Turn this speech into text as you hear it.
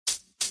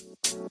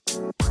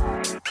Hello,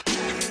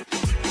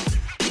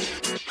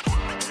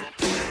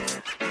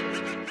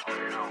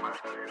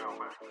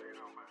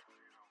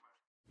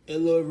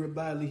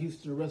 everybody.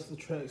 Houston Wrestle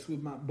Tracks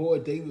with my boy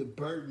David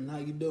Burton. How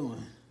you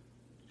doing?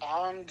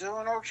 I'm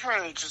doing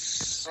okay.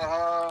 Just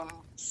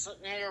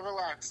sitting here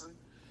relaxing.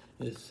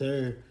 Yes,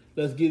 sir.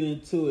 Let's get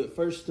into it.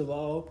 First of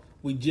all,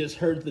 we just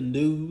heard the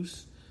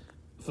news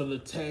for the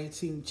Tag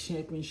Team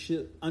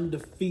Championship,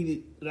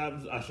 undisputed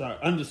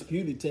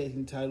tag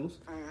team titles.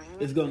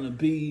 Mm-hmm. It's going to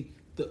be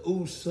the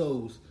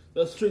Usos,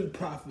 the Street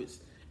Profits,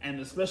 and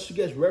the special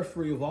guest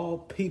referee of all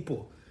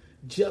people,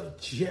 Jeff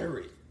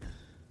Jarrett.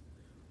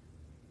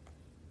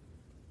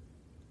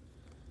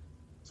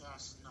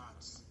 That's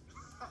nuts.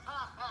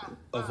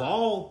 Of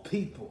all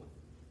people,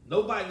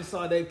 nobody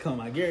saw that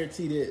come. I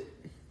guarantee that.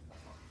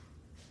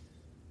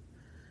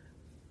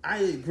 I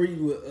agree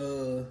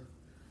with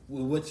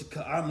what you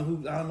call. I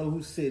don't know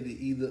who said it.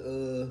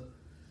 Either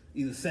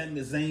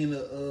Sami Zayn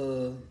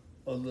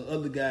or the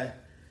other guy.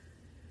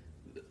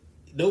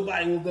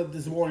 Nobody woke up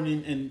this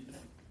morning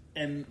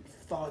and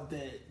thought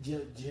that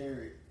Jeff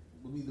Jarrett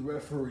would be the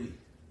referee.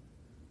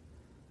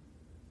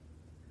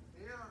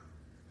 Yeah,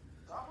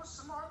 that was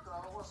smart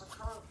though. It was a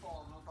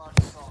curveball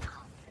nobody saw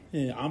coming.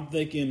 Yeah, I'm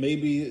thinking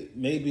maybe it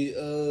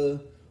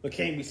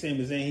can't be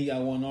Sami Zayn. He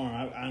got one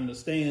arm. I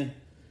understand.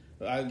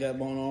 I got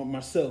one arm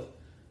myself,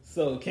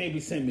 so it can't be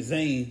Sami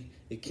Zayn.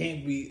 It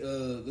can't be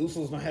the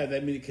Usos don't have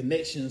that many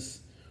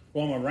connections.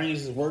 Roman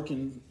Reigns is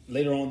working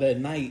later on that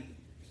night.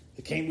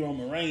 It can't be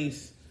Roman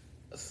Reigns.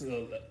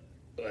 So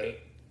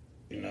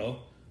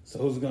so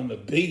who's it gonna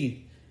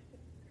be?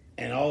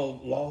 And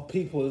all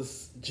people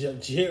is Jeff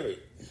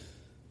Jarrett.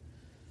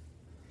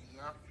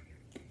 Yep,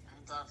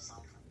 ain't that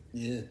something?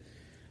 Yeah.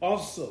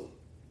 Also,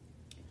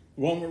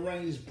 Roman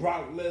Reigns,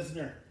 Brock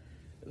Lesnar,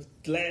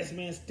 last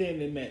man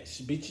standing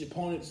match. Beat your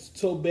opponents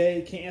so bad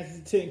you can't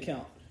answer the 10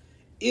 count.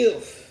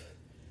 If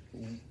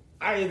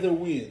either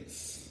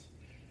wins,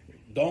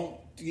 don't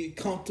get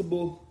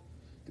comfortable.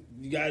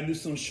 You gotta do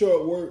some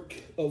short work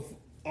of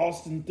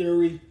Austin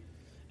Theory.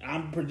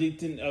 I'm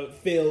predicting a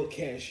failed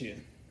cash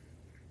in.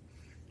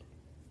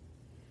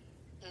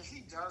 If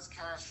he does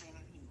cash in,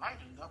 he might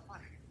end up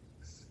winning.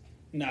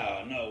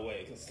 No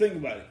way. Cause think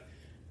about it.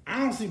 I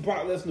don't see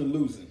Brock Lesnar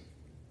losing.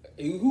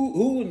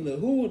 Who in the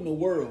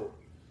world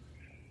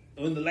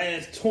in the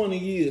last 20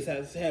 years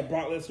has had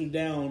Brock Lesnar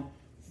down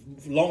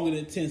longer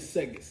than 10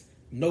 seconds?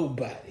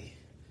 Nobody.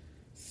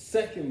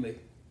 Secondly,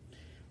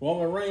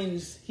 Roman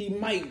Reigns, he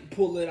might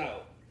pull it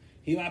out.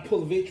 He might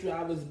pull victory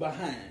out of his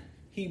behind.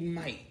 He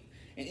might.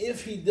 And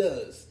if he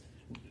does,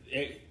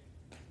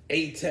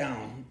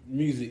 A-Town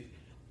music,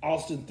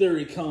 Austin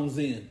Theory comes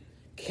in,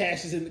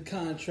 cashes in the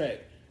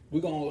contract.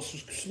 We're going to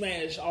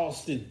smash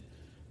Austin.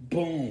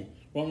 Boom.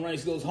 Roman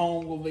Reigns goes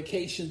home on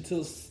vacation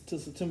till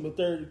September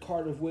 3rd at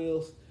Cardiff,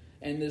 Wales,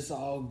 and it's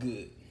all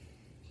good.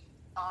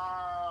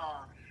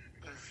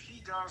 If he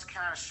does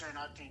cash in,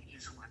 I think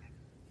he's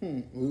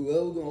winning.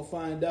 We're going to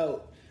find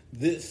out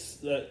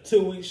this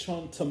 2 weeks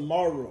from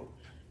tomorrow.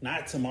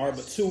 Not tomorrow,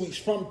 but 2 weeks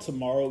from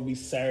tomorrow will be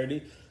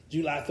Saturday,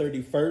 July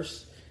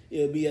 31st.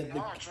 It'll be at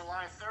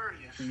July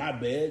 30th. My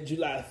bad,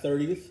 July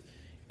 30th.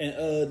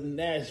 In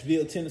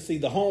Nashville, Tennessee.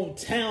 The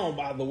hometown,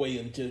 by the way,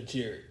 of Jeff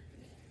Jarrett.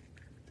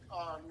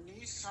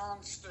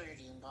 Nissan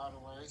Stadium, by the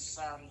way,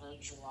 Saturday,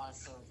 July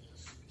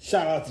 30th.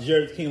 Shout out to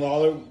Jerry King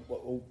Lawler,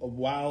 a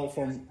while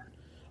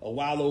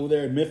over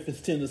there in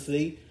Memphis,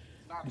 Tennessee.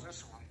 Not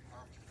this one.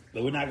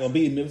 But we're not going to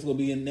be in Memphis, we're going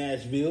to be in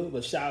Nashville.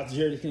 But shout out to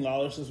Jerry King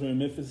Lawler since we're in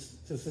Memphis,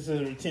 since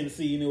we're in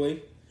Tennessee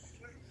anyway.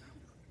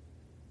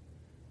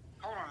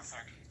 Hold on a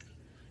second.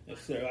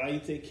 Yes, sir. All you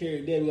take care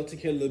of that, we're going to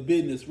take care of the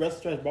business. Wrestle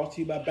Tracks brought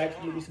to you by Back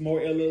to Delivery More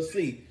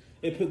LLC.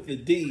 They put the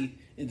D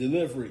in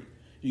delivery.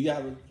 You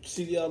got a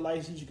CDL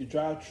license. You can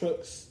drive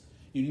trucks.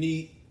 You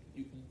need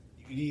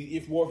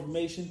if more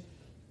information,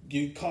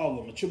 you call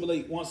them at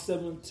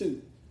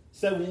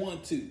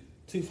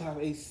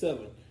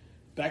 888-172-712-2587.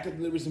 Backup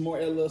Deliveries and More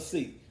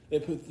LLC. They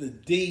put the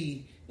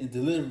D in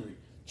delivery.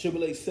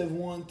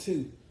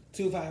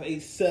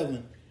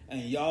 888-712-2587.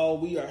 And y'all,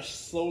 we are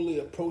slowly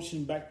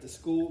approaching back to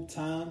school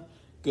time.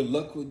 Good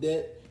luck with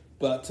that.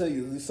 But I tell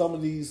you, some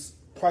of these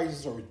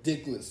prices are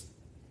ridiculous.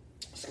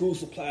 School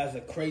supplies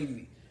are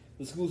crazy.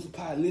 The school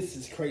supply list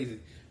is crazy.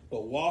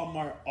 But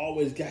Walmart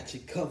always got you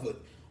covered.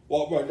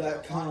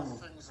 Walmart.com.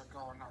 Things are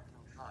going up in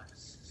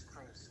price. It's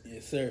crazy.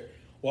 Yes, sir.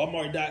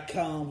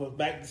 Walmart.com for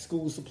back to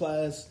school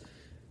supplies.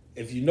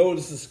 If you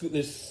notice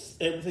there's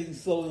everything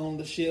slowly on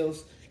the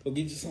shelves, go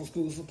get you some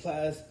school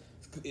supplies.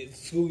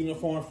 School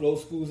uniforms for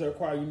those schools that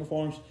require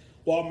uniforms.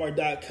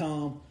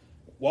 Walmart.com.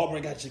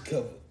 Walmart got you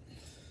covered.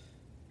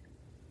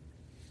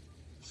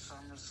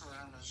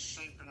 SummerSlam is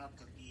shaping up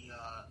to be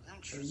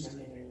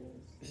interesting.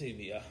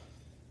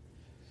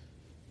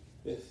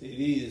 Yes, it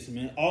is,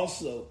 man.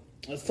 Also,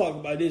 let's talk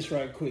about this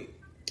right quick.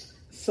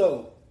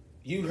 So,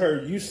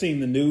 you've seen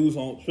the news,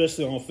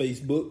 especially on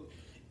Facebook.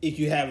 If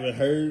you haven't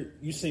heard,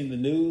 you've seen the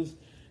news.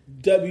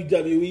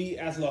 WWE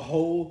as a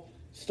whole,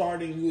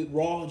 starting with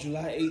Raw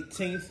July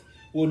 18th,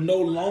 will no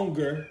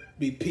longer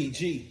be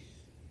PG. What? Really? Yes, sir. Walmart.com. Walmart.com was back to school supplies. School supplies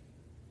list is crazy. The school supply list is crazy. But Walmart got you covered. Walmart.com. Walmart got you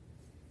covered.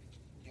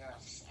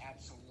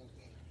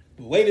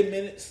 But wait a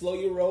minute, slow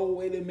your roll.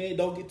 Wait a minute,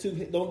 don't get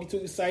too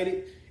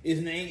excited.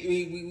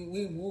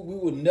 We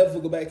will never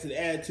go back to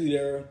the Attitude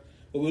Era,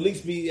 but we'll at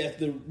least be at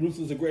the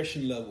Ruthless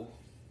Aggression level.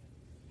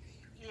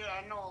 Yeah,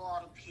 I know a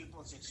lot of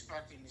people's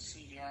expecting to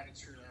see the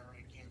Attitude Era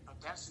again,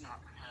 but that's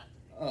not gonna happen.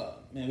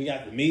 Man, we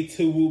got the Me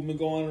Too movement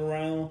going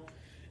around,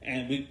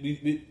 and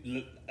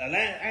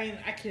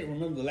I can't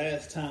remember the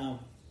last time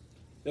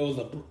there was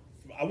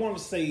I want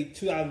to say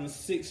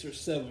 2006 or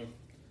 7.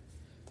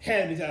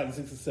 Had to be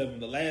 2006 or 7.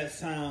 The last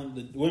time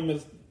the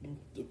women's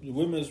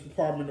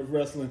Department of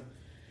Wrestling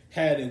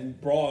had a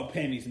bra and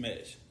panties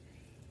match.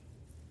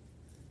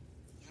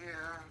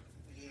 Yeah.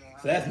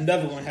 So that's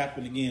never going to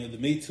happen again with the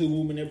Me Too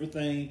movement and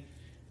everything.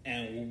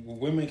 And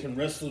women can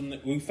wrestle.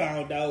 We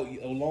found out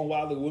a long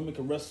while ago women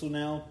can wrestle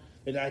now.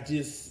 They're not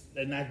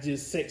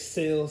just sex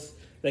sales.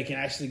 They can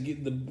actually get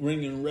in the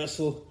ring and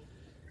wrestle.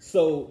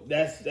 So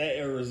that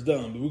era is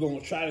done. But we're going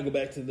to try to go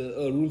back to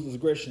the Ruthless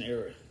Aggression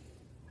era.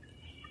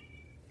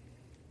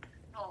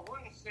 No,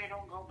 what if they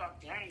don't go back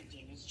to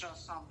anything? It's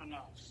just something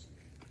else.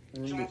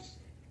 Really? Just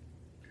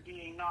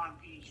being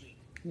non-PG.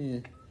 Yeah.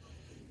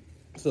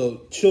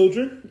 So,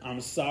 children,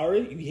 I'm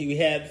sorry. We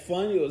had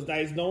fun. It was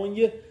nice knowing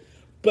you.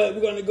 But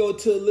we're going to go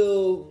to a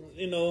little,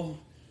 Another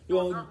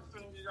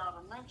thing you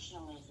got to mention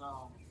is,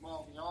 well,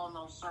 we all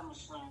know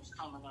SummerSlam's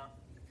coming up.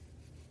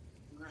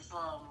 With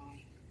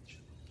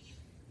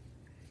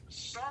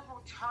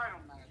several title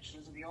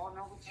matches. We all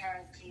know the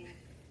tag team.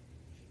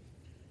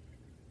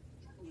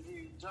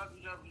 The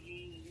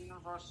WWE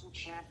Universal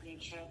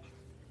Championship.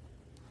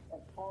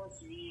 Of course,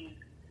 the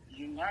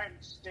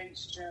United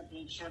States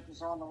Championship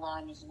is on the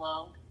line as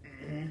well.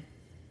 Mm-hmm.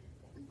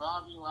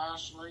 Bobby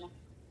Lashley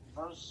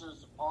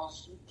versus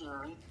Austin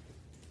Theory,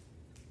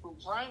 who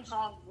plans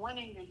on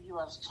winning the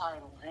U.S.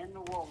 title and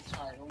the world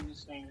title in the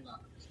same night.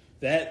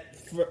 That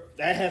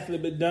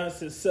hasn't been done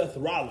since Seth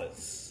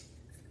Rollins.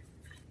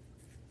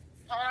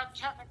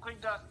 Technically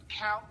doesn't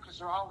count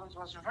because Rollins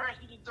was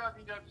already the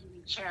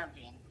WWE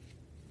champion.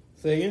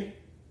 Say again?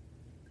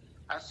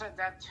 I said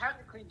that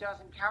technically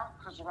doesn't count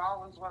because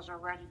Rollins was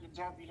already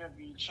the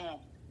WWE champion.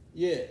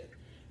 Yeah.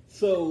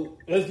 So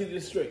let's get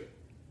this straight.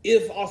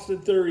 If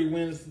Austin Theory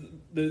wins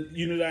the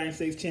United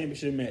States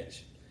Championship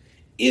match,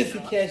 if he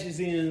cashes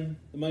in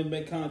the Money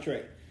Bank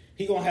contract,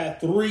 he's gonna have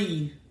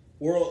three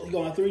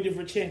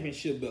different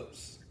championship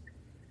belts.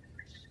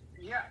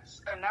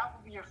 Yes, and that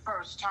would be the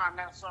first time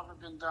that's ever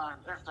been done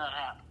if that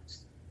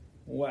happens.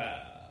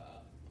 Wow.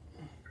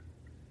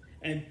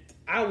 And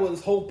I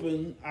was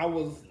assuming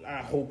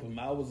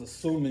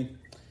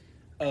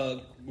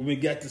when we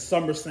got to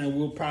SummerSlam,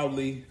 we'll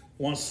probably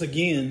once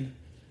again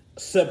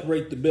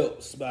separate the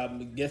belts. But I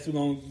guess we're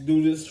going to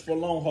do this for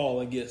long haul,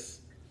 I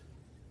guess.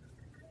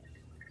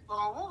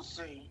 Well, we'll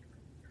see.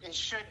 It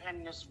should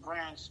end this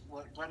brand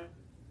split, but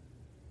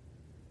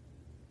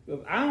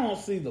I don't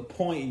see the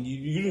point in you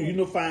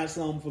unifying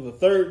something for the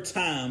third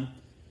time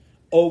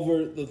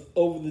over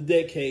the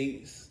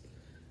decades.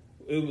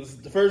 It was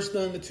the first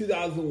done in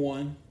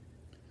 2001.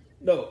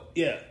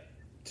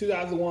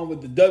 2001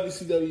 with the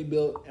WCW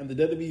belt and the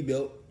WWE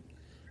belt.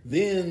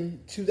 Then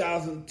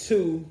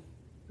 2002,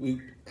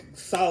 we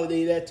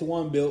consolidated that to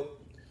one belt,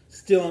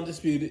 still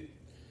undisputed.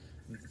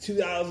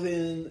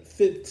 13,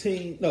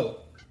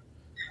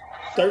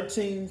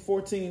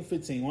 14,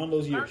 15, one of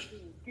those years. 13,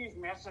 excuse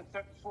me, I said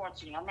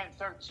 14. I meant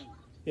 13.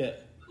 Yeah.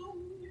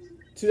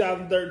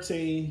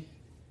 2013,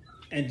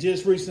 and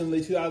just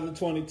recently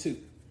 2022.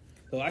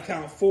 So I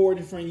count 4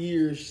 different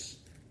years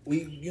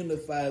we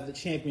unified the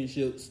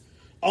championships,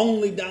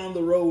 only down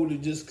the road to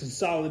just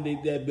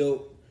consolidate that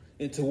belt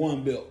into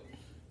one belt.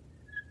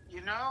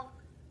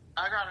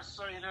 I gotta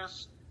say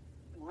this.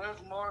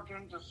 Liv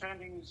Morgan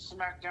defending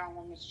SmackDown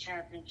Women's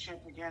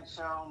Championship against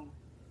Ronda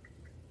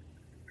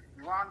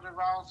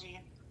Rousey.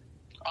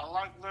 I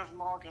like Liv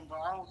Morgan, but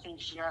I don't think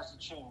she has a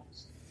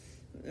chance.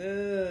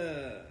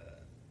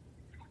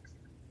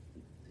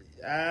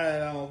 I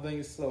don't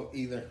think so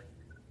either.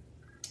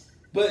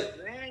 But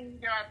then you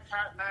got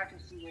Pat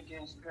McAfee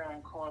against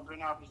Baron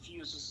Corbin. I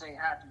refuse to say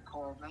Happy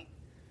Corbin.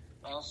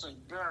 I'll say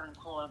Baron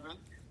Corbin.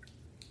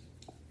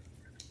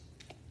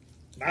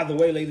 By the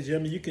way, ladies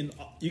and gentlemen,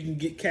 you can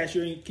get cash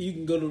your you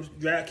can go to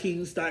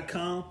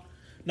DraftKings.com,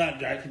 not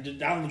DraftKings,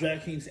 download the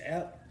DraftKings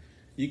app.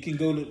 You can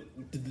go to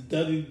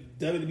the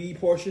WWE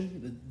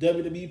portion,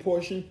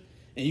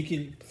 and you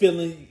can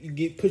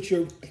put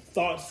your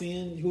thoughts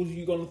in who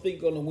you gonna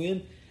think gonna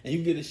win, and you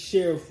can get a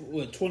share of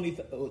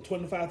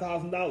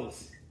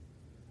 $25,000.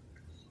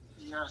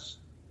 Yes,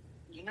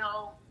 we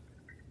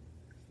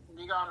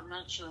gotta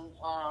mention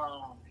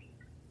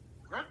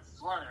Ric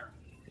Flair.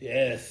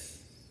 Yes.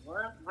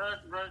 Ric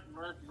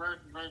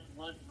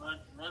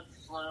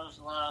Flair's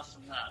last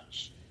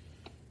match.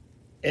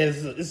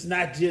 It's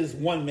not just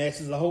one match;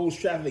 it's a whole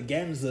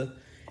extravaganza.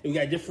 We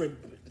got different.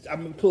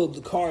 I'm gonna pull up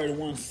the card in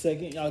 1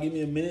 second. Y'all give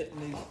me a minute.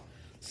 Let me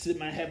sit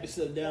my happy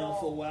self down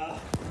for a while.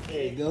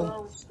 There you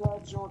go. It's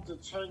scheduled to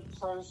take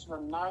place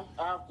the night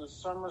after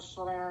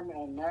SummerSlam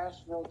in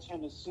Nashville,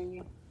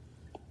 Tennessee.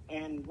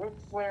 And Ric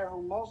Flair,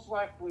 who most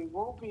likely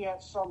will be at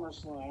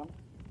SummerSlam,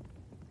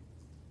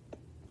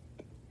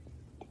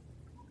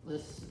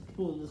 let's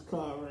pull this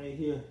card right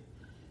here.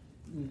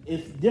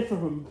 It's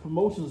different from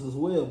promotions as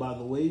well, by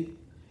the way.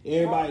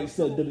 Everybody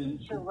except Two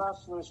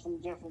wrestlers from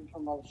different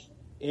promotions.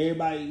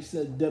 Everybody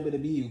except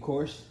WWE, of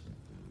course.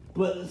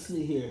 But let's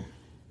see here.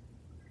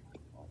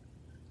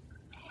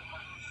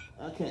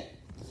 Okay,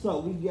 so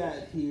we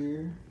got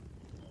here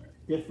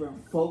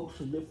different folks,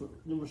 different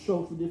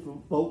shows for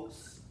different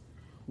folks.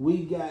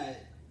 We got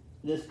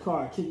this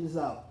card. Check this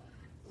out.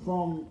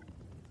 From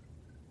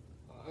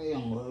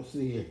let's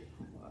see here.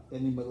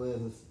 Anybody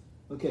glasses?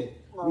 Okay,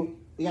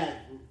 we got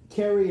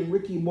Kerry and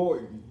Ricky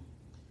Morton.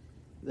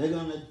 They're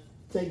gonna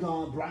take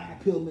on Brian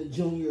Pillman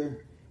Jr.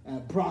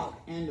 and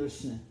Brock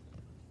Anderson.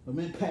 From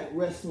Impact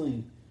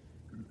Wrestling,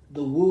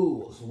 the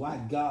Wolves. My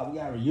God, we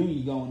got a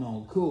reunion going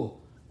on. Cool.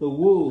 The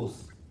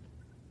Wolves.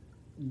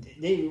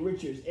 David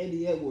Richards,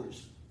 Eddie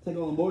Edwards take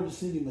on Motor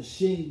City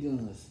Machine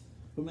Guns.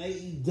 From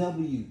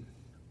AEW.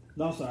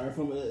 No, I'm sorry.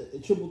 From a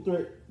Triple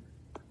Threat.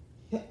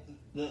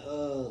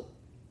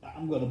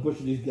 I'm gonna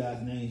butcher these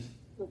guys' names.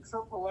 The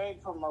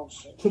AAA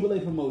promotion.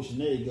 AAA promotion.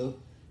 There you go.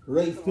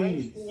 Ray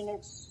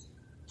Phoenix,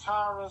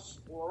 Tyrus,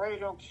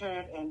 Laredo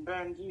Kid, and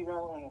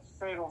Bandito in a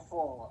fatal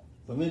four-way.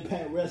 From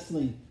Impact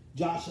Wrestling,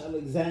 Josh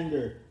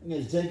Alexander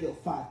against Jacob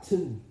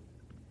Fatu.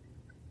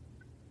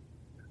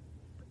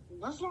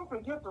 Let's not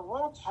forget the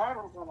world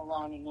title's on the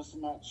line in this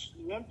match.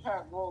 The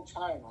Impact World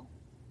title.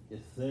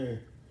 Yes,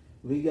 sir.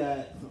 We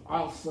got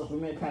also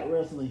from Impact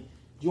Wrestling,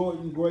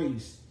 Jordan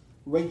Grace,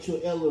 Rachel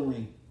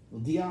Ellering,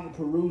 Deanna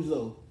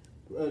Peruzzo,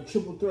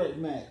 triple threat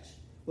match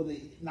for the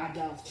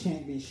Knockouts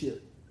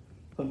Championship.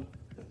 From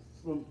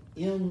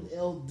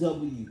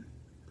MLW,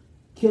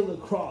 Killer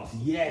Cross.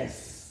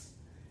 Yes,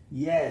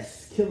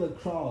 Killer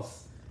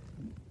Cross.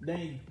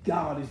 Thank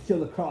God it's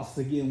Killer Cross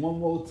again. One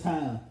more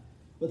time.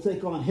 We'll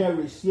take on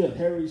Harry Smith.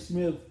 Harry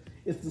Smith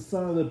is the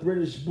son of the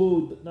British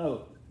Bulldog.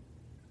 No.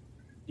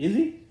 Is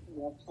he?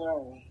 Yes,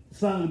 sir.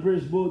 Son of the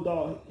British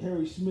Bulldog,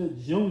 Harry Smith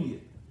Jr.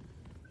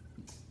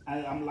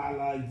 I'm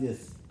like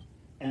this.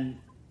 And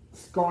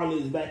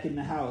Scarlett is back in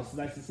the house.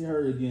 Nice to see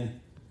her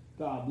again.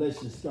 God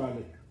bless you,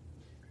 Scarlett.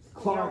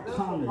 Clark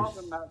Connors.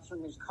 Another match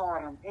from this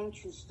card I'm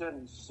interested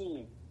in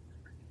seeing.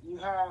 You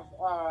have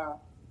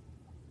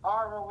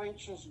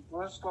ROH's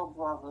Briscoe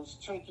Brothers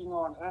taking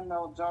on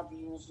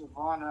MLW's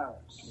Von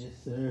Erichs. Yes,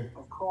 sir.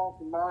 Of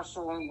course,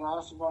 Marshall and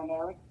Ross Von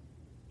Erich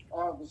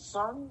are the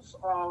sons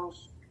of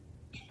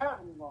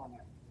Kevin Von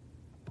Erich.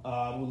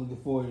 We're looking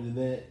forward to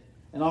that.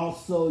 And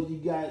also, you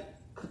got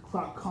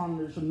Clark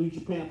Connors from New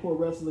Japan Pro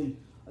Wrestling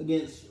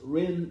against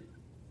Ren.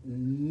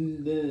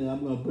 I'm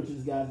going to butcher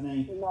this guy's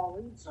name.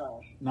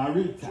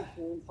 Narita.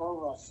 Japan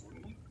Pro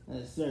Wrestling.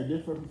 Yes, sir.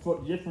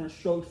 Different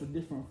strokes for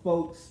different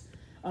folks.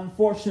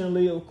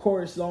 Unfortunately, of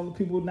course, the only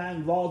people not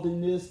involved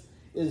in this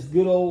is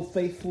good old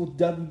faithful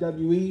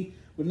WWE.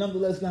 But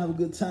nonetheless, going to have a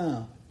good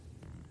time.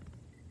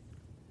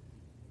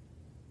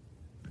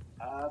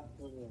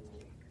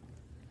 Absolutely.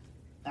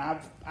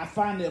 I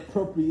find it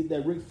appropriate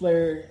that Ric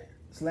Flair's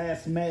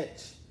last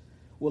match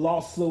will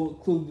also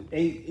include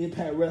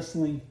Impact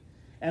Wrestling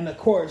and, of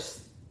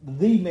course,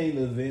 the main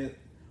event,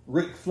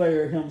 Ric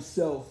Flair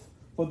himself,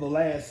 for the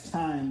last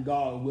time,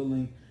 God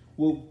willing,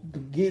 will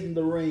get in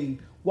the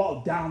ring,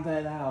 walk down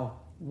that aisle,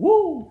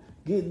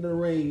 get in the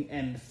ring,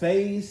 and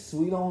face,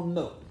 we don't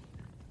know.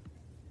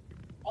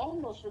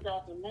 Almost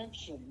forgot to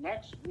mention,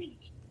 next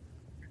week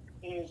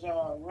is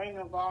Ring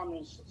of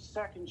Honor's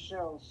second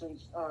show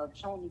since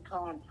Tony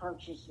Khan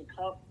purchased the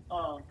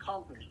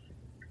company.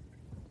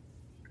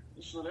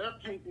 So their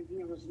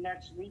pay-per-view is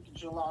next week,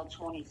 July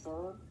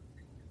 23rd.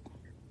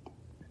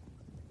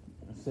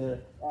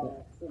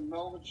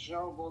 Samoa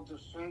Joe will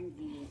defend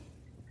the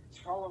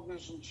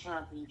television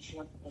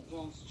championship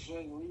against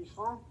Jay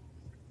Lethal.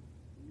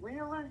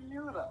 Wheeler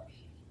Yuta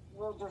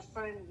will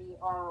defend the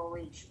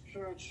ROH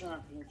Pure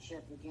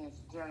Championship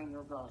against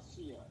Daniel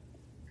Garcia.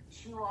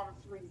 2 out of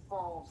 3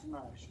 falls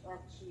match.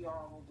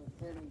 FTR will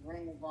defend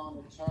Ring of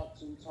Honor Tag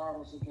Team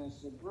titles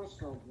against the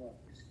Briscoe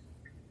Brothers.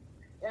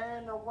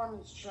 And the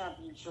Women's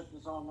Championship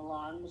is on the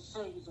line.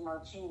 Mercedes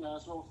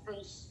Martinez will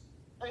face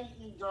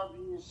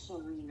AEW's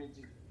Serena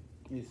Deeb.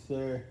 Yes,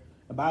 sir.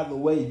 And by the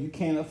way, if you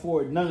can't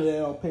afford none of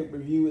that on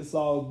pay-per-view, it's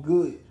all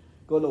good.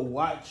 Go to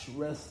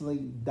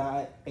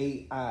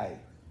watchwrestling.ai.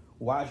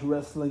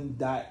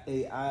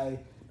 Watchwrestling.ai.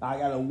 I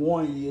gotta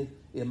warn you,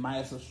 it might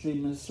have some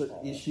streaming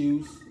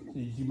issues.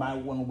 You might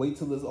want to wait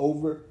till it's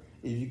over.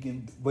 If you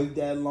can wait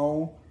that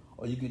long,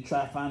 or you can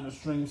try to find a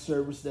stream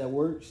service that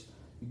works.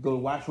 You go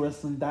to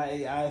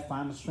watchwrestling.ai,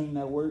 find a stream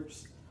that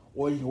works,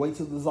 or you can wait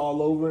till it's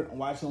all over and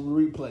watch on the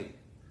replay.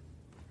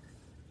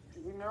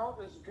 You know,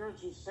 it's good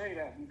you say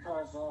that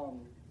because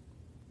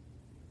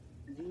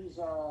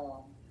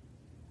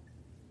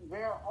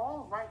they're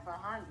all right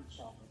behind each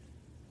other.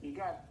 You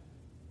got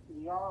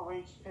the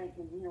ROH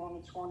pay-per-view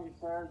on the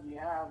 23rd. You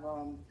have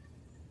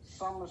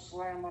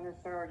SummerSlam on the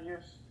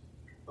 30th.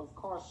 Of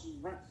course, the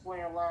Ric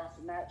Flair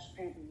last match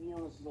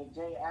pay-per-view is the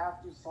day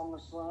after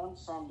SummerSlam,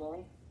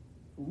 Sunday.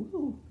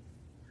 Woo!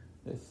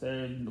 It's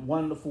a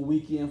wonderful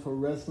weekend for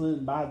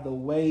wrestling. By the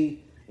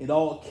way, it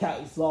all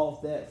caps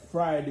off that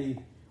Friday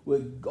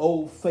with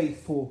Old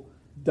Faithful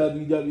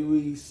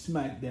WWE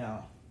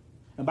SmackDown.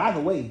 And by the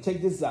way,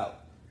 check this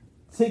out.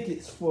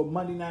 Tickets for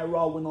Monday Night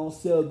Raw went on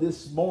sale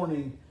this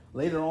morning.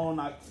 Later on,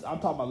 I'm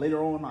talking about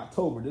later on in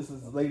October. This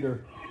is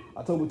later,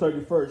 October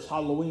 31st,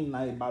 Halloween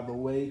night, by the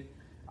way.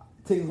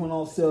 Tickets went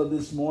on sale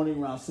this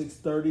morning around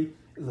 6:30.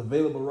 It's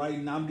available right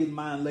now. I'm getting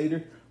mine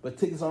later. But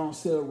tickets are on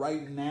sale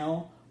right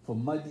now for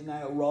Monday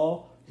Night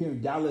Raw here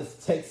in Dallas,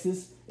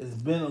 Texas. It's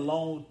been a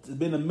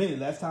minute.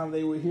 Last time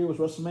they were here was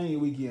WrestleMania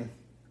weekend.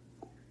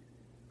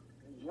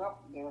 Yep,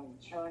 they're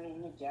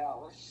returning to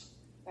Dallas.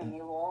 And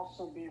they will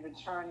also be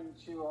returning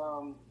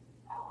to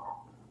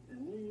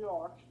New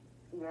York.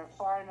 Their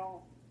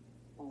final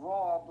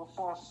Raw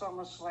before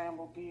SummerSlam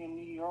will be in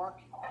New York.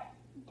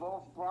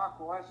 Both Brock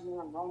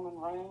Lesnar and Roman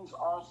Reigns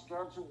are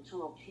scheduled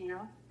to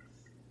appear.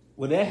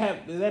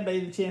 Does that by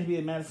any chance be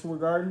at Madison Square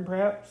Garden,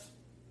 perhaps?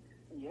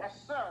 Yes,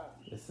 sir.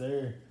 Yes,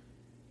 sir.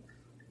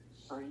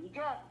 So you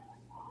got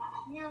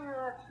New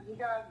York, you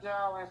got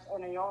Dallas,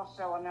 and they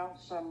also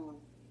announced some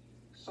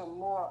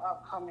more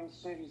upcoming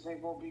cities they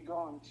will be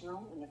going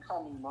to in the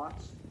coming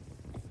months.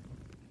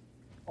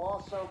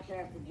 Also,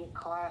 can't forget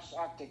Clash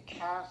at the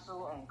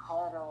Castle in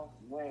Cardiff,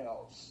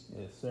 Wales.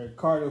 Yes, sir.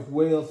 Cardiff,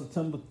 Wales,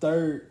 September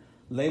 3rd,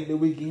 Labor Day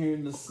weekend here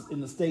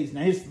in the States.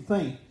 Now, here's the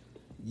thing.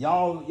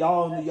 Y'all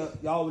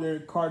over there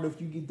in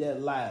Cardiff, you get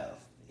that live.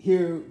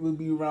 Here will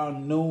be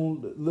around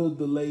noon, a little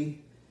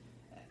delay.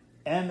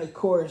 And, of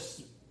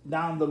course,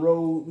 down the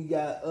road, we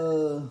got,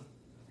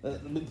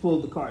 let me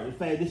pull the card. In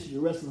fact, this is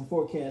your wrestling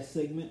forecast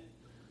segment.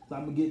 So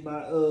I'm going to get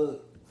my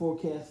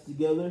forecast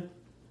together.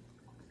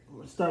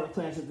 We'll start with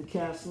Clash at the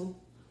Castle.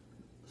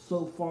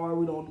 So far, I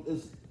don't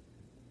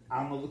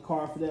know the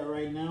card for that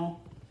right now.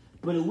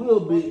 But it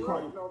will be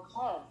Cardiff. No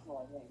card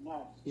for it right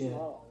now. Yeah.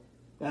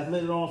 That's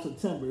later on in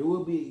September. It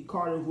will be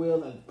Cardiff,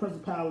 Wales at the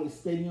Principality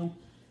Stadium.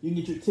 You can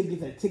get your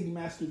tickets at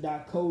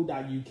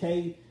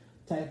ticketmaster.co.uk.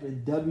 Type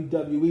in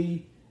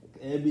WWE.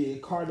 It'll be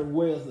at Cardiff,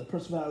 Wales at the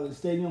Principality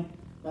Stadium.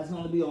 That's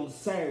going to be on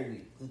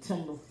Saturday,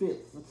 September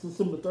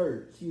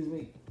 3rd. Excuse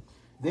me.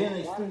 Then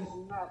it's going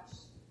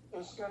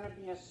to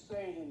be a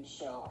stadium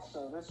show.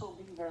 So this will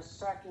be their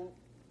second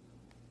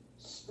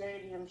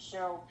stadium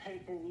show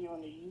pay-per-view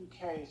in the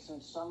UK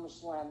since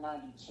SummerSlam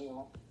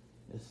 92.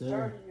 Yes,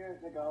 sir. 30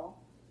 years ago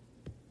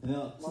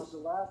was the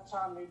last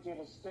time they did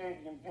a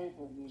stadium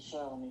pay-per-view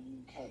show in the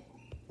UK.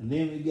 And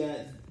then we got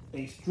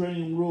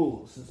Extreme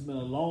Rules. It's been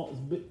a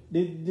long...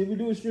 Did we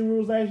do Extreme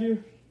Rules last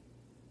year?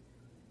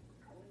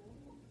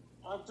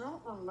 I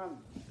don't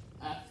remember.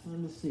 Let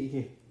me see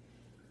here.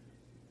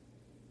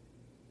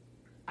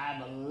 I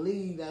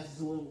believe that's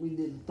when we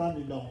did the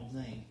Thunderdome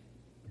thing.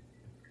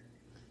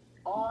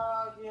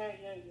 Oh, yeah.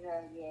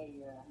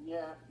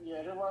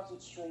 There was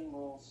Extreme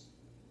Rules.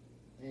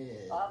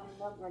 Yeah. I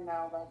remember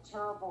now that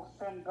terrible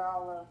Finn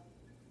Balor,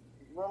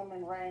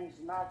 Roman Reigns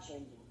match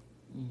ending.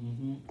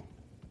 Mm-hmm.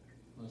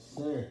 Yes,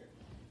 sir.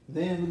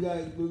 Then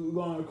we're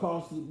going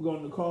across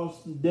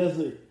the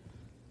desert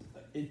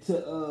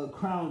into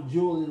Crown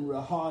Jewel in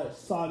Riyadh,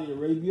 Saudi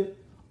Arabia,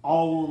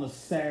 all on a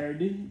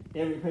Saturday.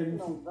 Every pay-per-view.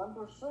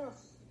 November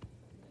 5th.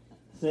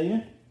 Say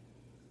again?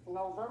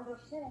 November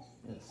 5th.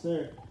 Yes,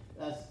 sir.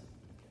 That's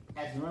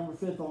November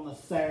 5th on a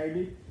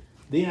Saturday.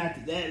 Then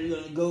after that, we're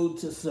going to go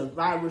to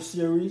Survivor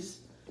Series.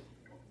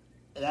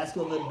 That's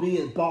going to be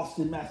in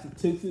Boston,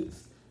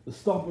 Massachusetts. The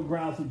stomping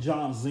grounds of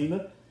John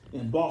Cena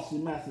in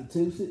Boston,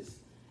 Massachusetts.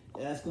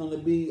 That's going to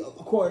be, of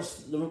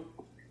course,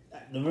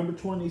 November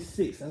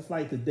 26th. That's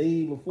like the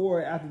day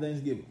before or after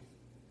Thanksgiving.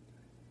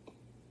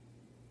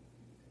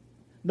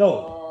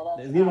 No,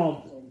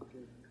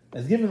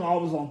 Thanksgiving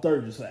always on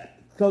Thursday, so a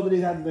couple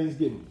days after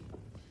Thanksgiving.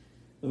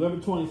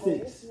 November 26th.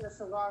 This year's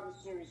Survivor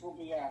Series will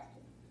be after.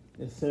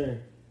 Yes, sir.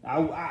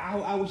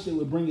 I wish they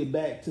would bring it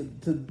back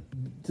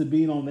to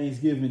being on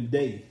Thanksgiving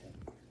Day.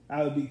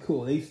 That would be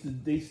cool. They used to.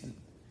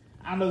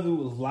 I don't know if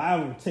it was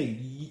live or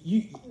taped.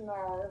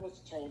 No, it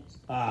was taped.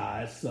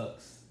 It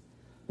sucks.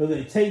 So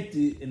they taped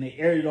it and they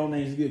aired it on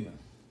Thanksgiving.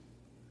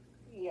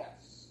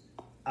 Yes.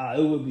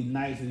 It would be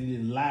nice if they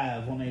did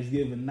live on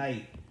Thanksgiving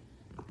night.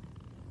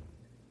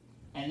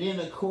 And then,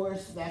 of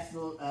course, that's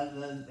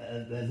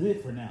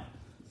it for now.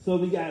 So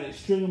we got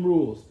Extreme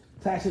Rules,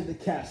 Clash at the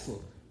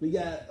Castle. We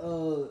got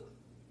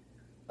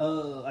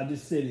I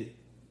just said it.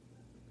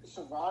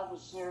 Survivor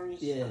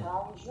Series, yeah.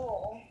 Crown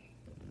Jewel.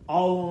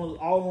 All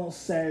on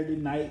Saturday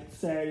night.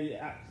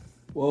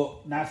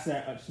 Not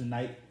Saturday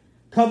night.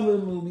 Couple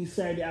of them will be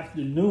Saturday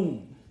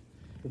afternoon.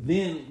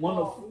 Then we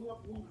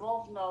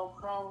both know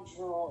Crown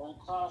Jewel and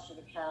Clash of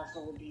the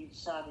Castle will be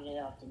Saturday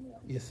afternoon.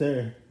 Yes,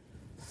 sir.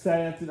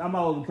 Saturday afternoon. I'm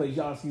all over the place,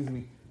 y'all. Excuse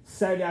me.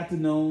 Saturday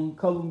afternoon.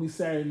 Couple will be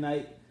Saturday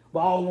night. But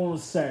all on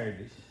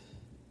Saturday.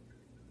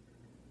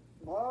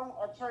 Well,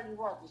 I'll tell you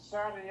what, the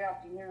Saturday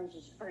afternoons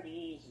is pretty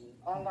easy.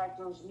 Unlike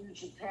those New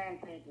Japan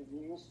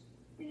pay-per-views,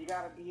 where you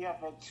gotta be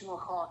up at 2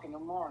 o'clock in the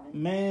morning.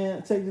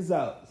 Man, check this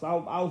out. So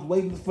I was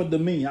waiting for the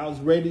meal. I was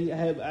ready. I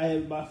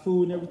had my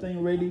food and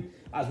everything ready.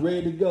 I was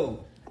ready to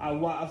go. I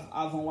was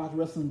on Watch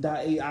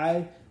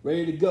Wrestling.ai,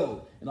 ready to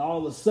go, and all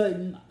of a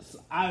sudden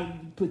I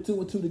put two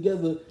and two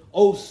together.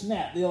 Oh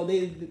snap!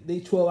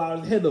 They 12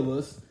 hours ahead of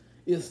us.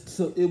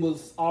 It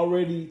was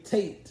already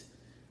taped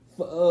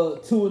for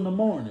 2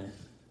 a.m.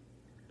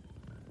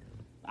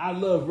 I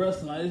love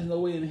wrestling. There's no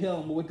way in hell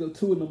I'm gonna wake up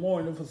 2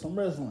 a.m. for some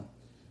wrestling.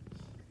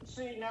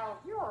 See, now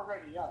if you're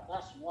already up,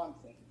 that's one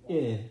thing.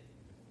 Yeah.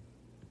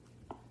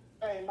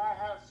 Hey, my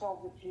hat's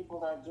off to people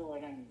that do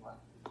it anyway.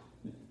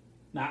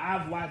 Now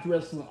I've watched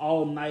wrestling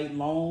all night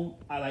long.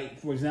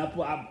 For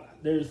example,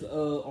 there's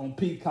on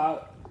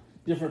Peacock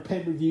different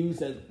pay-per-views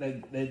that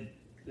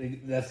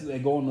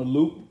go on the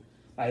loop,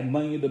 like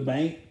Money in the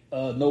Bank,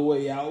 No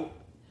Way Out,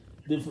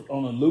 different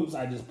on the loops.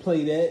 I just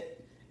play that,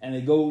 and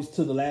it goes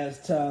to the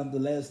last time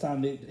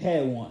they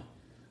had one.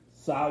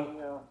 So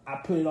I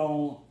put it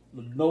on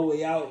No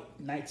Way Out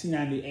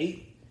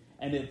 1998,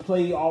 and it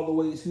played all the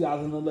way to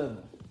 2011.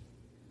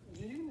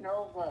 Do you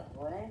know that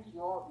Randy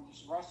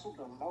Orton's wrestled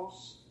the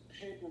most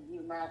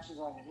pay-per-view matches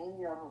of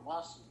any other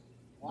wrestler?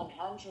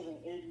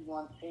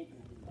 181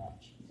 pay-per-view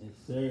matches. Yes,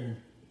 sir.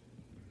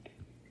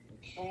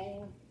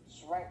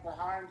 Kane's right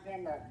behind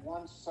him at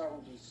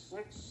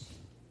 176.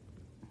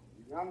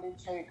 The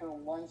Undertaker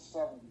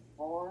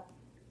 174.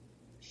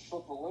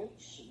 Triple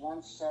H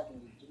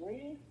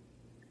 173.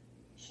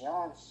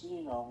 John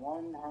Cena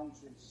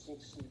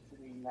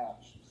 163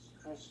 matches.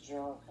 Chris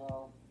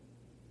Jericho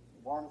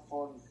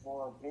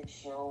 144. Big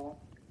Show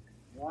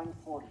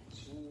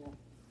 142.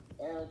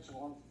 Edge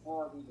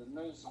 140. The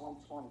Mace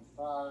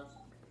 125.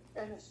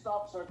 And it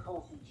stops at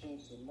Kofi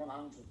Kingston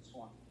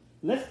 120.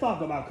 Let's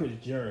talk about Chris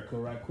Jericho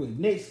right quick.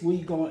 Next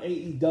week on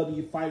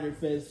AEW Fyter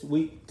Fest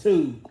Week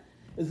 2,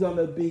 it's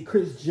gonna be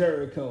Chris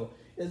Jericho.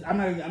 I'm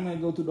gonna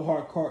go through the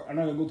hard card. I'm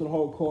not gonna go through the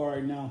whole card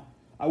right now.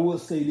 I will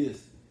say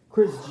this: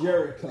 Chris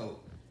Jericho,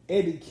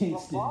 Eddie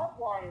Kingston. A barbed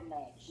wire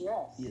match,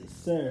 yes. Yes,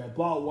 sir. A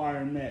barbed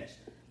wire match.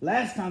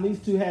 Last time these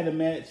two had a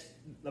match,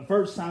 the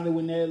first time they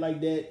went there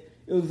like that,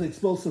 it was an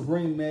explosive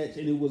ring match,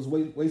 and it was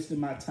wasting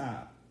my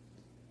time.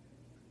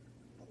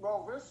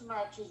 Well, this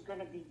match is going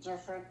to be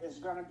different. It's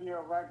going to be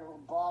a regular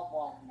barbed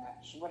wire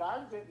match. What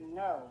I didn't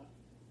know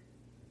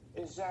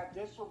is that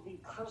this will be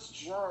Chris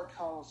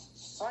Jericho's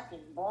second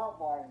barbed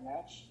wire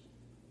match.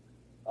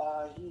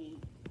 He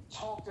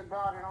talked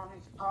about it on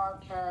his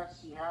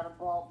podcast. He had a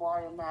barbed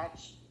wire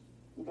match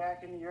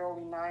back in the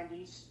early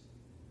 90s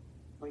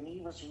when he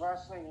was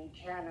wrestling in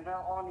Canada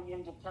on the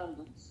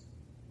Independence.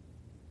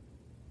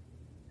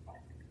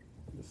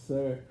 Yes,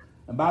 sir.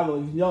 And by the way,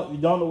 if you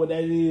don't know what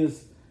that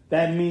is,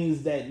 that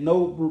means that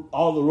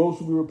all the ropes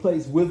will be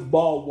replaced with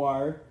barbed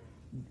wire.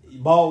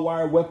 Barbed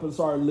wire weapons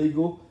are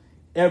illegal.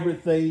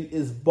 Everything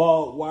is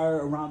barbed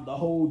wire around the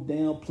whole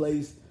damn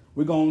place.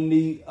 We're going to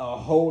need a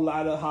whole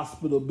lot of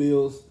hospital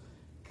bills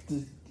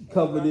to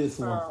cover this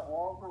one.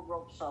 All the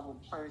ropes are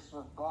replaced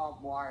with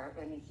barbed wire.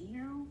 And if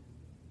you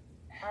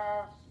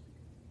have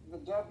the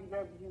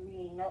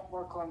WWE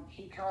Network on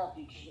Peacock,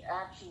 you can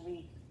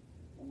actually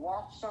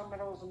watch some of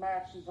those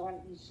matches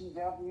on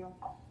ECW.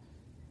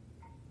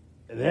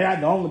 They're not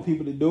the only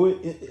people to do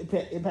it.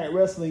 Impact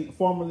Wrestling,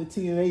 formerly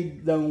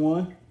TNA, done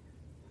one.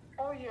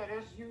 Oh yeah,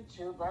 there's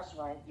YouTube. That's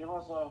right. There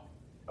was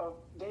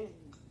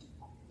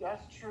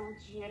that's true.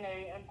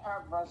 TNA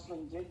Impact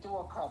Wrestling did do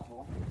a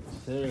couple.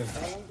 Sure. They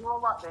didn't do a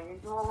lot.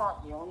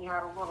 They only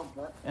had a little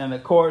bit. And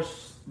of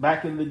course,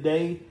 back in the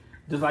day,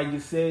 just like you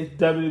said,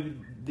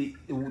 the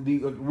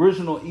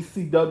original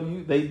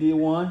ECW, they did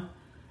one.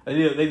 They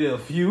did a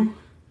few.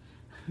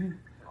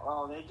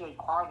 Oh, they did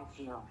quite a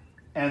few.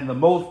 And the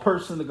most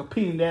person to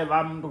compete in that, if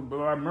I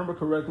remember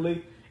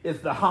correctly,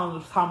 is the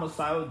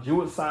homicidal,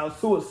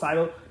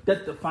 suicidal,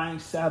 that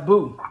defines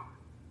Sabu.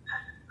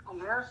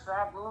 Yes,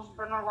 Sabu's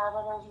been in a lot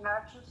of those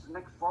matches.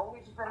 Mick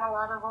Foley's been in a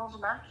lot of those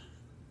matches.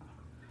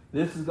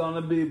 This is going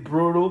to be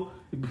brutal.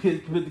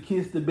 Put the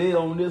kids to bed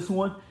on this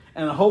one.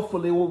 And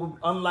hopefully,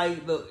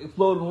 unlike the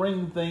floating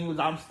ring thing, which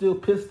I'm still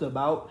pissed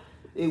about,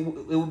 it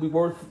will be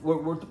worth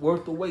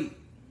the wait.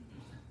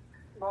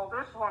 Well,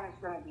 this one is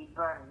going to be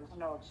better. There's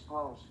no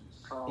explosions.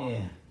 So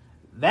yeah.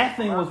 That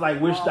thing was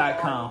like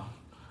Wish.com.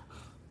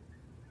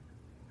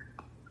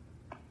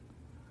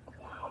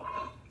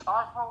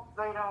 I hope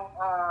they don't,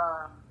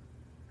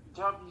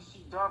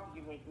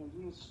 WCW, they can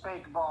use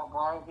fake barbed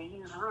wire. They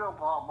use real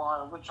barbed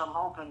wire, which I'm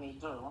hoping they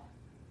do.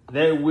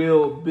 There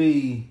will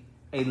be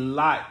a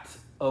lot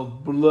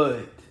of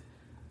blood.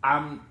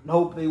 I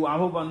hope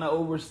I'm not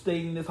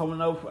overstating this.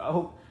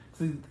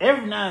 See,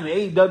 every now and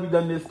then AEW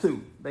done this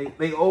too.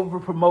 They over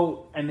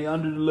promote and they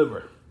under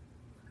deliver.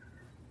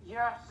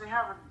 Yes, they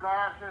have a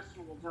bad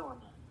history of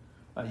doing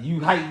it.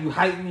 You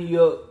hype me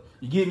up.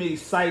 You get me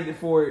excited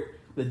for it.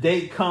 The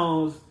day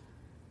comes.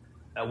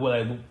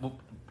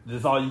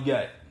 That's all you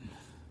got.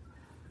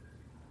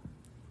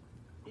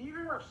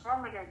 Even with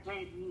some of their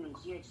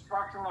debuts, you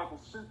expect like a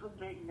super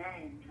big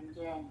name, and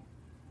then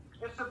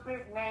it's a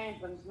big name,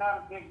 but it's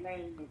not a big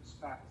name you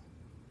expect.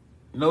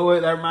 You know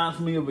what? That reminds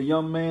me of a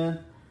young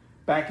man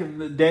back in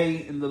the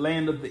day in the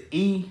land of the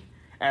E,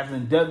 as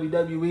in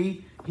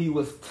WWE. He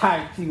was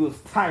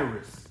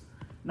Tyrus.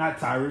 Not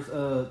Tyrus.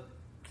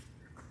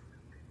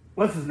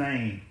 What's his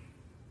name?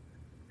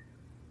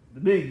 The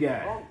big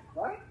guy. Oh,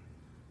 what?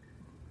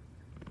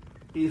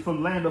 He's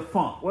from Land of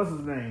Funk. What's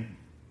his name?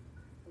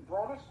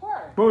 Brodus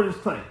Clay. Brodus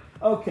Clay.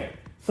 Okay.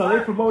 So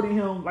they're promoting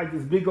him like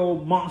this big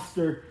old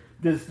monster,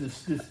 this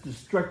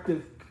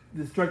destructive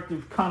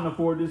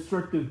carnivore,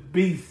 destructive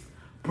beast,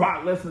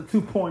 Brock Lesnar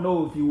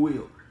 2.0, if you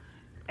will.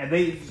 And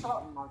they're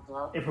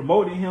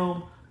promoting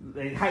him.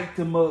 They hyped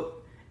him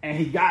up, and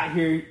he got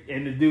here,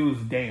 and the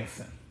dude's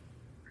dancing.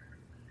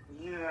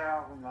 Yeah,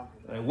 I remember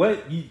that. Like,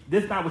 what?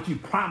 This not what you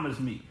promised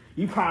me.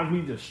 You promised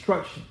me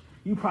destruction.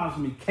 You promised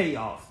me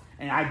chaos,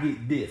 and I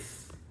get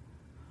this.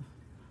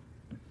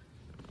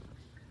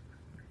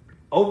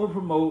 Over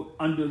promote,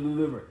 under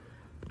deliver.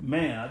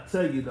 Man, I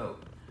tell you though,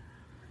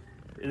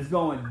 it's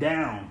going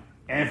down.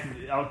 And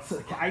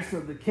ice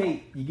of the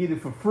cake, you get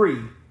it for free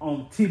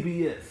on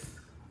TBS.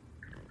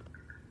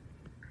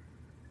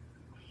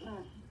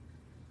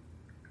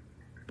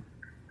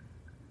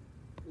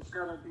 It's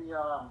gonna be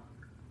a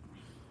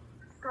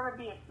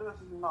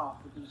busy month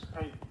with these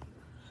papers.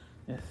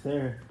 Yes,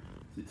 sir.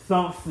 You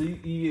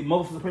get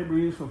most of the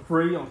pay-per-views for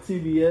free on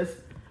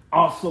TBS.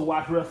 Also,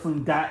 watch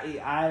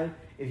Wrestling.ai.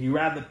 If you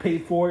rather pay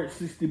for it,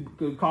 $60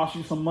 could cost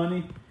you some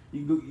money.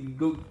 You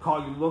go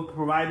call your local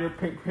provider,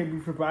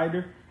 pay-per-view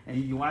provider, and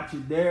you can watch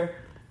it there.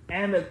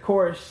 And of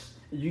course,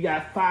 you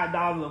got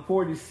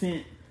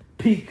 $5.40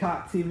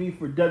 Peacock TV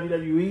for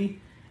WWE,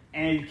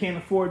 and you can't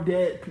afford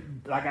that.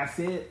 Like I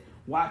said,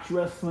 watch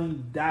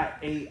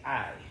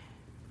Wrestling.ai.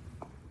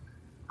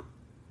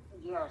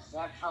 Yes,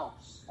 that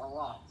helps a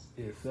lot.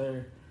 Yes,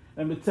 sir.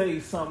 Let me tell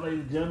you something,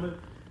 ladies and gentlemen.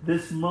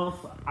 This month,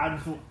 I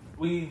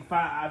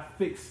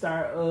fixed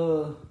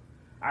our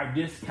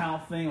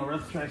discount thing on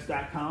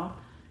WrestleTracks.com.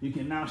 You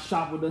can now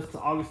shop with us to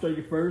August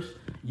 31st.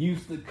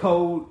 Use the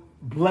code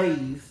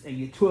BLAZE and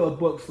get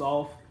 $12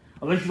 off.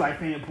 Unless you like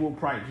FanDuel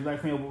price. You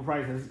like FanDuel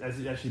price, that's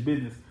your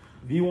business.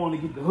 If you want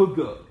to get the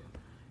hookup,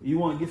 you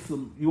want to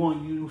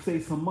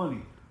save some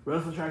money.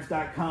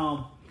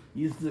 WrestleTracks.com.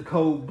 Use the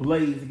code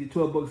BLAZE and get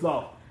 $12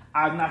 off.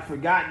 I've not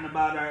forgotten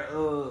about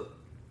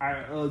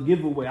our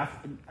giveaway.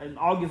 In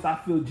August, I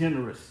feel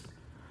generous.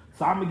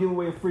 So I'm going to give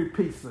away a free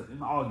pizza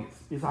in August.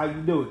 It's how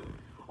you do it.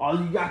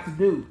 All you got to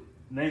do,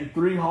 name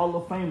 3 Hall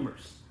of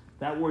Famers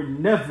that were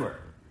never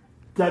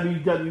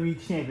WWE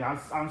champion.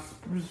 I'm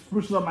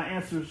sprucing up my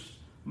answers,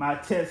 my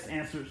test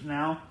answers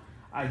now.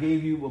 I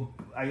gave you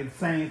the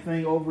same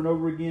thing over and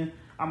over again.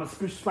 I'm going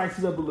to spice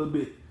it up a little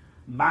bit.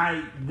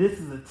 This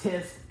is a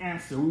test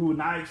answer. We will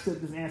not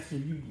accept this answer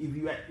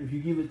if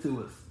you give it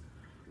to us.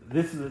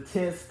 This is a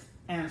test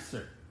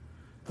answer.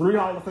 3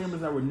 Hall of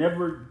Famers that were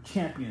never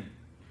champion.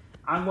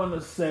 I'm going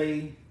to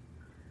say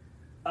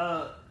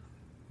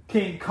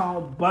King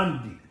Kong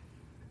Bundy.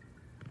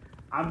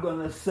 I'm going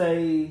to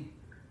say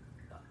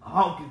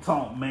Honky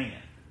Tonk Man.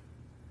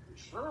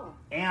 Sure.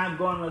 And I'm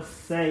going to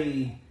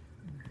say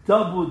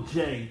Double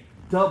J,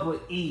 Double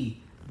E,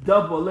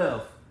 Double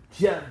F,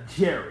 Jeff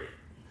Jarrett.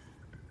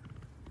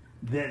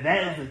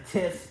 That is a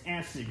test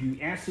answer. If you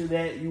answer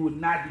that, you would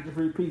not get the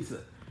free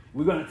pizza.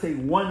 We're going to take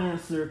one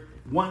answer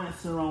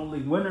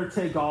only, winner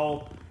take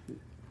all,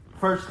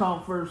 first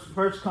come, first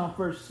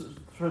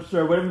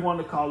serve, whatever you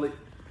want to call it.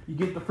 You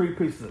get the free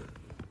pizza.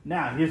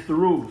 Now, here's the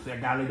rules. I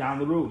got to lay down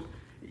the rules.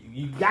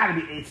 You got to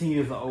be 18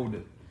 years or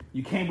older.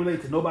 You can't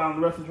relate to nobody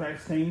on the Wrestling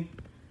Tracks team.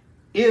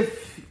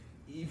 If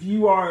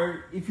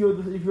you're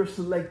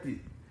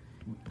selected,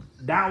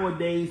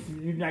 nowadays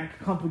you're not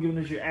comfortable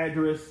giving us your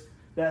address.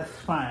 That's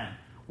fine.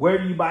 Where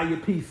do you buy your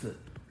pizza?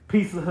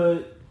 Pizza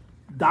Hut,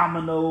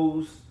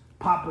 Domino's,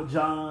 Papa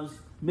John's,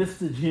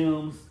 Mr.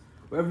 Jim's.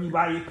 Wherever you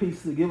buy your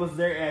pizza, give us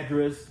their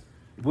address.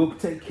 We'll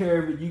take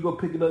care of it. You go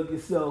pick it up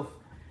yourself,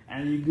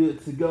 and you're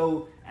good to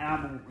go. And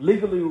I'm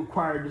legally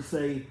required to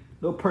say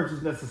no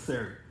purchase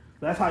necessary.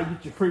 That's how you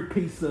get your free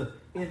pizza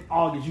in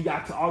August. You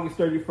got to August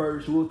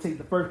 31st. We'll take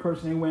the first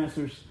person who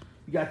answers.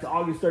 You got to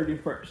August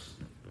 31st.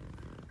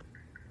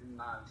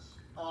 Nice.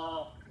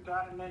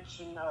 Gotta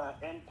mention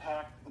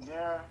Impact.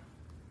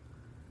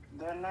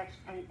 Their next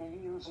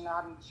pay-per-view is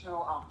not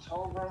until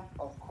October.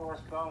 Of course,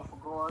 Bound for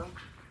Glory.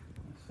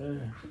 Yes,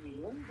 sir. The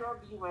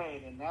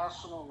NWA, the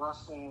National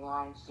Wrestling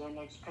Alliance, their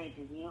next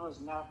pay-per-view is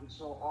not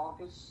until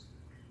August.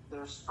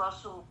 Their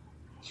special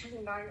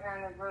 2-night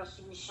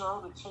anniversary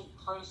show to take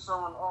place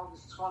on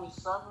August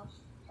 27th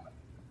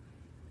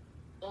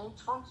and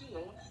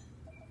 28th.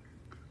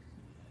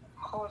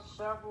 Of course,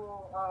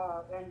 several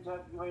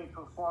NWA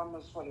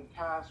performers for the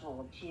past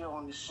will appear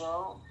on the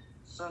show,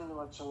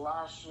 similar to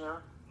last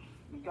year.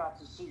 We got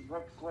to see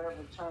Ric Flair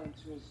return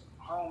to his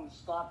home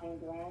stomping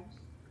grounds.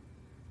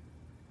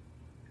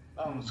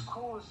 It was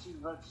cool to see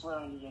Ric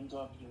Flair in the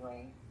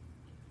NWA.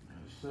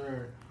 Yes,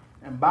 sir.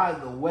 And by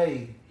the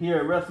way, here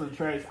at Wrestling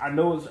Tracks, I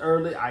know it's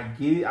early. I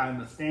get it. I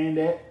understand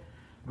that.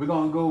 We're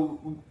gonna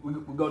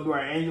do our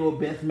annual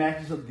best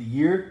matches of the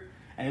year,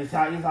 and here's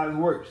how it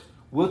works.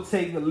 We'll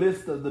take a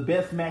list of the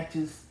best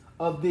matches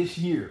of this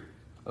year.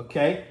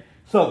 Okay,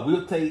 so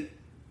we'll take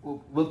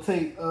for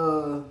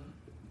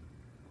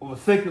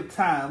the sake of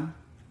time,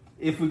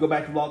 if we go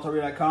back to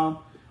blogtalkradio.com,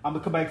 I'm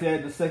gonna come back to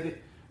that in a second.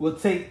 We'll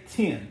take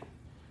 10.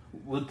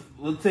 We'll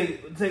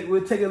take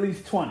at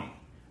least 20.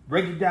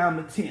 Break it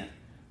down to 10.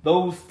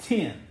 Those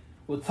 10,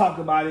 we'll talk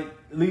about it.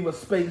 Leave a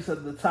space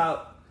at the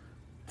top.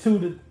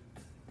 10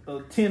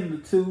 to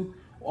 2.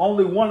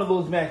 Only one of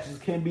those matches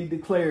can be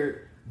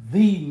declared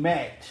the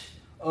match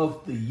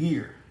of the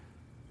year.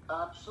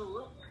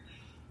 Absolutely.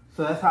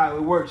 So that's how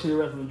it works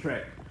here at Wrestling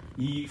Track.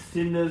 You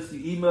send us,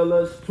 you email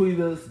us, tweet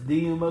us,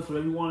 DM us,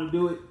 whatever you want to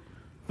do it.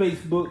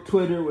 Facebook,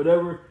 Twitter,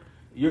 whatever.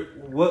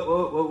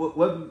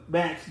 What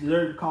match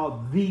deserves to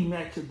call the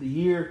match of the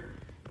year?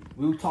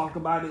 We'll talk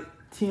about it.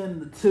 10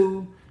 to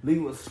 2.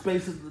 Leave a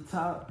space at the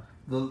top.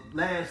 The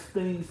last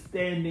thing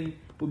standing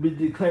will be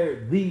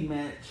declared the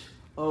match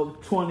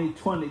of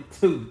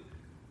 2022.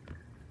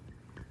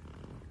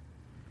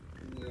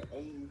 Yeah,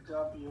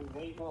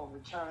 AEW will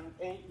return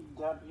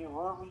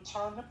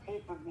the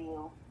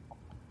pay-per-view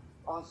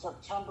on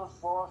September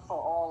 4th for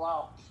All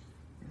Out.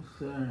 Yes,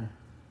 sir.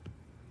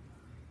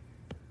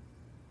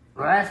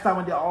 Last time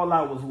we did All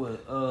Out was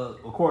what?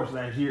 Of course,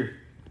 last year.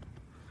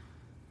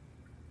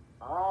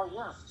 Oh,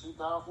 yes,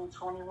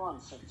 2021,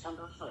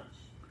 September 5th.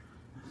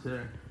 Yes,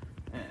 sir.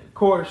 And of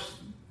course,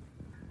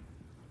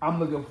 I'm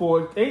looking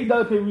forward.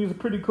 AEW pay-per-views are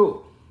pretty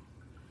cool.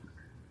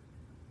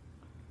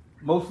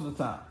 Most of the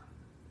time.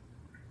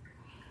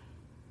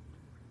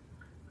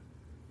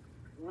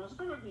 Well, it's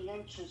going to be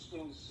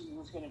interesting to see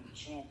who's going to be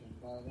champion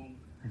by then.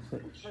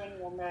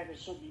 Kenny Omega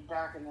should be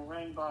back in the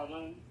ring by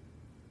then.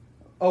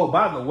 Oh,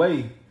 by the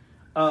way,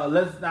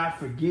 let's not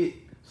forget,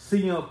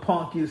 CM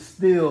Punk is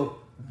still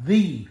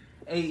the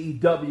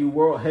AEW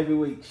World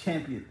Heavyweight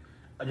Champion.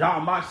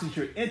 Jon Moxley's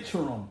your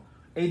interim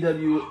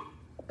AEW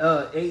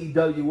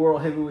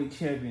World Heavyweight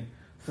Champion.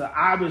 So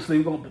obviously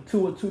we're going to put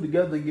 2 and 2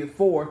 together and get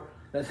 4.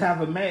 Let's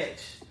have a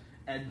match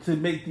and to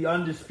make the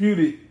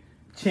undisputed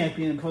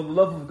champion. For the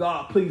love of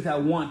God, please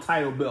have one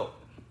title belt.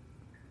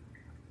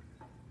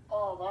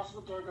 Oh, that's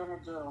what they're going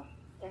to do.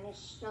 And it's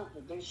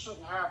stupid. They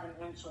shouldn't have an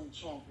interim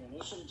champion.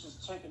 They should have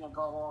just taken the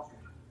belt off him.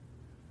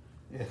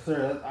 Yes,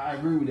 sir. I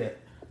agree with that.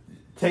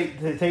 Take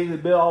the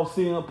belt off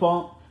CM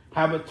Punk,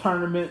 have a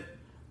tournament,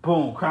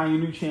 boom, crown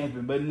your new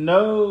champion. But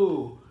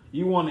no,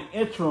 you want an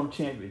interim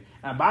champion.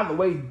 And by the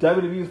way,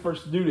 WWE is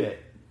first to do that.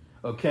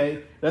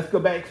 Okay? Let's go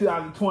back to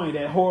 2020,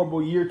 that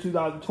horrible year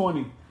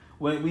 2020,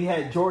 when we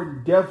had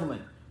Jordan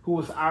Devlin, who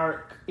was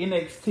our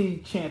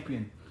NXT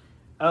champion.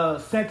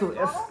 Santos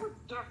that was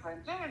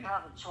different. They didn't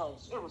have a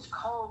choice. It was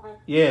COVID.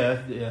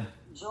 Yeah.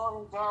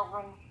 Jordan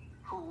Devlin,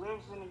 who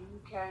lives in the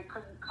UK,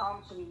 couldn't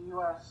come to the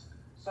US.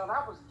 So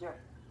that was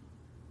different.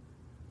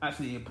 I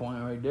see your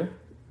point right there.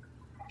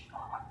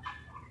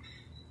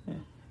 Yeah.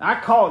 I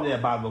called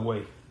that, by the way.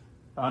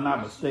 If I'm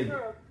not mistaken.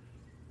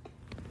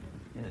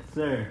 Yes,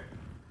 sir.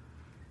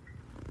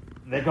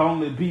 There can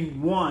only be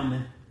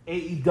one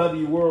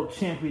AEW World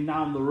Champion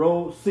down the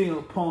road.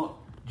 CM Punk,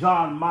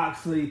 Jon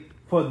Moxley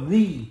for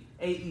the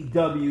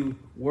AEW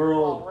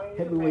World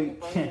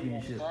Heavyweight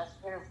Championship. That's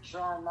if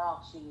Jon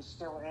Moxley is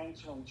still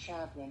interim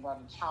champion by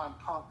the time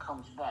Punk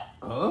comes back.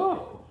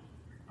 Oh,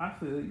 I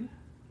feel you.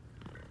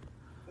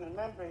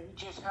 Remember, he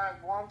just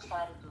had one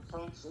title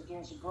defense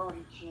against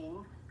Brody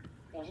King,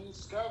 and he's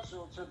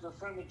scheduled to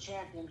defend the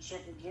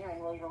championship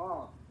again later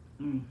on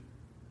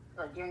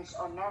against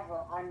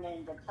another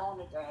unnamed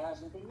opponent that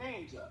hasn't been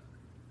named yet.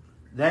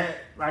 That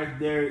right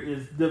there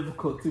is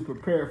difficult to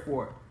prepare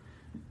for.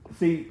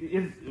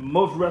 See,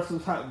 most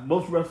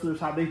wrestlers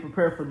how they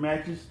prepare for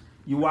matches.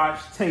 You watch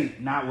tape.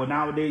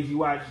 Nowadays you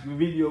watch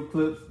video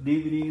clips,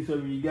 DVDs,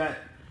 whatever you got,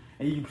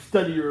 and you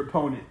study your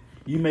opponent.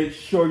 You make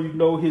sure you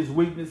know his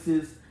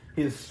weaknesses,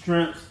 his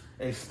strengths,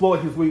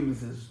 exploit his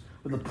weaknesses.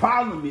 But the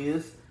problem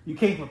is you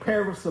can't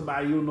prepare for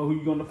somebody you don't know who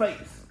you're going to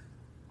face.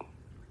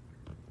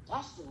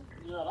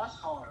 That's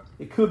hard.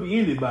 It could be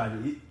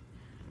anybody.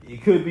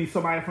 It could be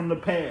somebody from the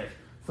past,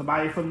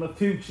 somebody from the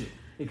future.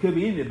 It could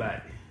be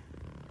anybody.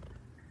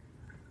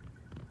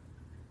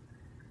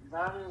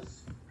 That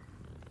is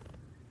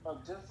a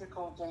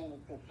difficult thing to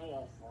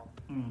prepare for.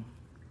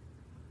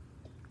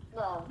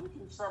 No, you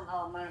can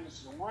somehow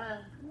manage to win,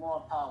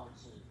 more power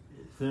to you.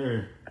 Yes,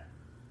 sir.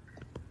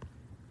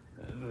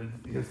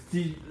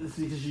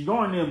 Because you're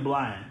going in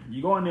blind. If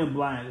you don't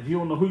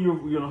know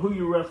who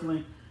you're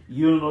wrestling,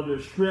 you don't know their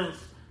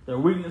strengths, their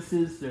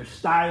weaknesses, their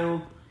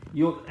style.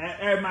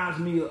 It reminds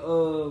me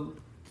of,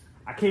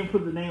 I can't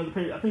put the name of the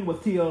page. I think it was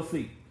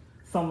TLC,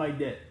 something like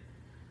that.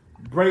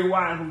 Bray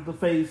Wyatt was the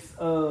face.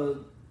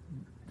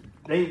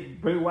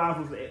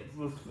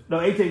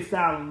 AJ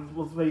Styles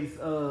was the face.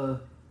 I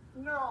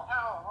know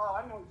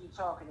what you're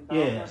talking about.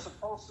 Yeah. There's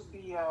supposed to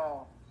be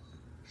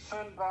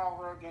Finn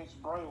Balor against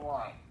Bray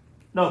Wyatt.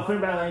 No, Finn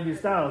Balor and AJ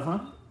Styles, huh?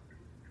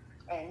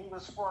 And he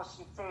was supposed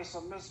to face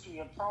a mystery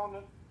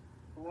opponent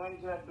who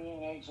ended up being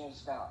AJ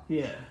Styles.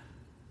 Yeah.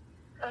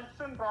 And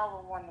Finn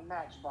Balor won the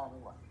match, by the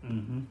way.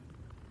 Mm-hmm.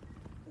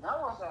 That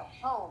was a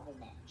hell of a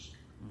match.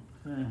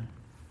 Yeah.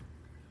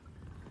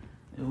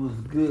 It was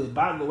good.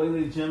 By the way,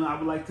 ladies and gentlemen, I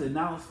would like to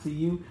announce to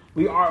you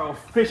we are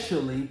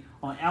officially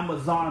on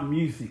Amazon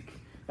Music.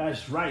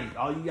 That's right.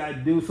 All you gotta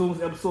do as soon as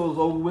the episode is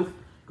over with,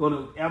 go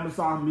to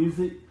Amazon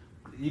Music.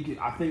 You can,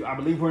 I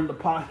believe we're in the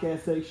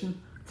podcast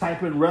section.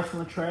 Type in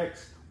Wrestling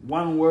Tracks,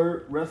 one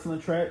word, Wrestling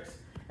Tracks,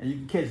 and you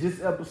can catch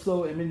this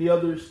episode and many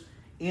others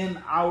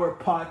in our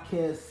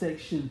podcast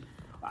section.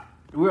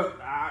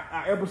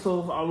 Our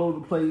episodes are all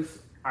over the place.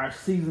 Our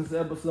season's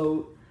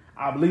episode,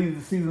 I believe,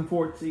 is season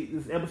 14.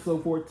 This is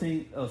episode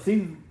 14,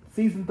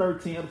 season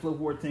 13, episode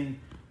 14.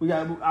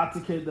 I'll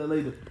take care of that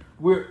later.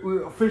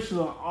 We're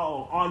officially on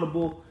all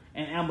Audible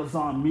and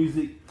Amazon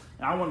Music.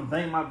 And I want to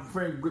thank my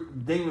friend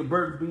David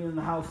Burton for being in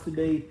the house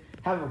today.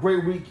 Have a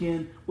great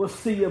weekend. We'll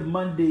see you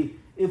Monday.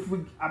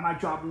 I might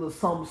drop a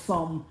little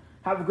something.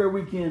 Have a great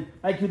weekend.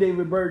 Thank you,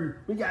 David Burton.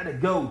 We got to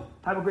go.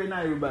 Have a great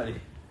night, everybody.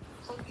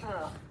 Take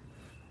care.